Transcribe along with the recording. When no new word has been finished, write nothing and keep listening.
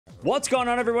What's going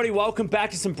on, everybody? Welcome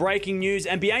back to some breaking news.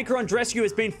 And Bianca Andreescu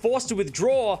has been forced to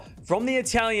withdraw from the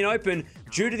Italian Open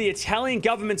due to the Italian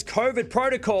government's COVID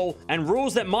protocol and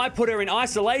rules that might put her in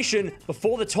isolation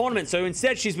before the tournament. So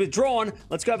instead, she's withdrawn.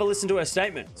 Let's go have a listen to her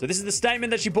statement. So this is the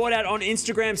statement that she brought out on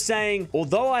Instagram saying,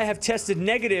 "Although I have tested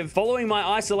negative following my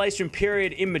isolation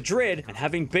period in Madrid and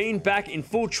having been back in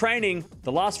full training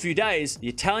the last few days, the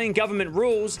Italian government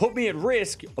rules put me at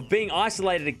risk of being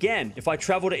isolated again if I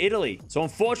travel to Italy. So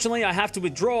unfortunately, I have to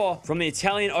withdraw from the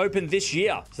Italian Open this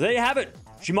year." So there you have it.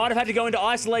 She might have had to go into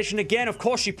isolation again. Of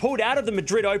course, she pulled out of the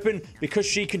Madrid Open because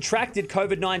she contracted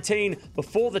COVID-19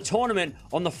 before the tournament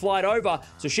on the flight over.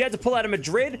 So she had to pull out of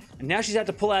Madrid, and now she's had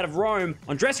to pull out of Rome.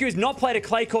 Andreescu has not played a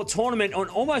clay court tournament on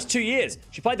almost 2 years.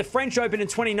 She played the French Open in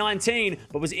 2019,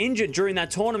 but was injured during that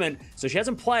tournament. So she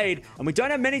hasn't played, and we don't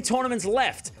have many tournaments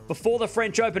left before the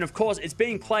French Open. Of course, it's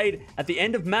being played at the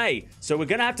end of May. So we're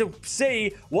going to have to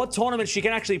see what tournaments she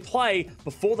can actually play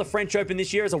before the French Open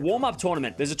this year as a warm-up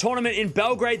tournament. There's a tournament in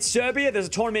Belgrade, Serbia. There's a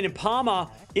tournament in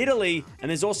Parma, Italy, and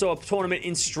there's also a tournament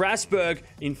in Strasbourg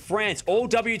in France. All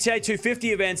WTA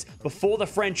 250 events before the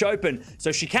French Open.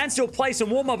 So she can still play some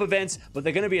warm-up events, but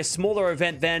they're going to be a smaller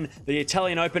event than the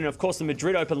Italian Open and, of course, the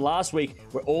Madrid Open last week,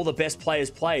 where all the best players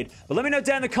played. But let me know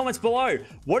down in the comments below,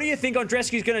 what do you think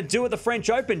Andreescu is going to do at the French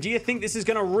Open? Do you think this is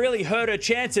going to really hurt her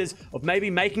chances of maybe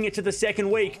making it to the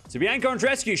second week? So Bianca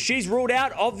Andreescu, she's ruled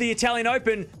out of the Italian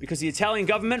Open because the Italian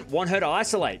government want her to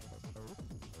isolate.